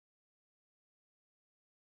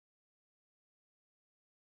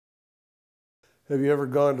Have you ever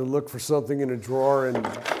gone to look for something in a drawer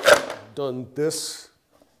and done this?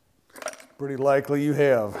 Pretty likely you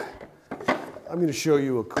have. I'm going to show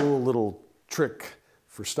you a cool little trick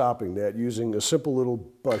for stopping that using a simple little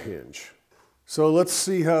butt hinge. So let's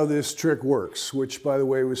see how this trick works, which by the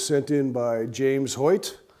way was sent in by James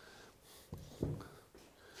Hoyt.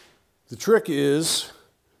 The trick is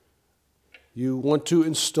you want to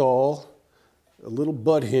install a little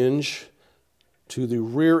butt hinge to the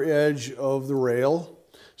rear edge of the rail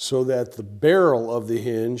so that the barrel of the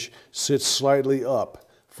hinge sits slightly up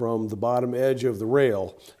from the bottom edge of the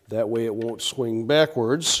rail. That way it won't swing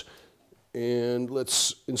backwards. And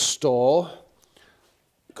let's install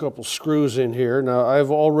a couple screws in here. Now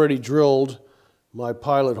I've already drilled my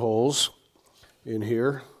pilot holes in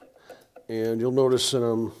here, and you'll notice that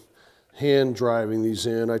I'm hand driving these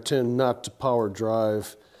in. I tend not to power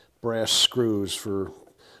drive brass screws for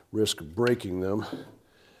risk of breaking them.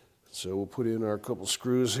 So we'll put in our couple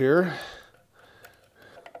screws here.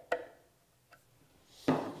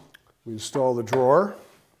 We install the drawer.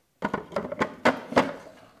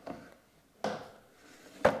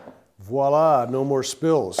 Voila, no more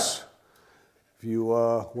spills. If you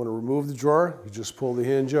want to remove the drawer, you just pull the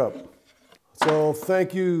hinge up. So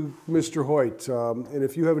thank you, Mr. Hoyt. And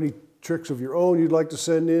if you have any tricks of your own you'd like to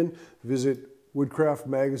send in, visit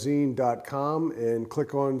woodcraftmagazine.com and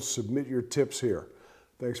click on Submit Your Tips here.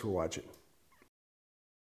 Thanks for watching.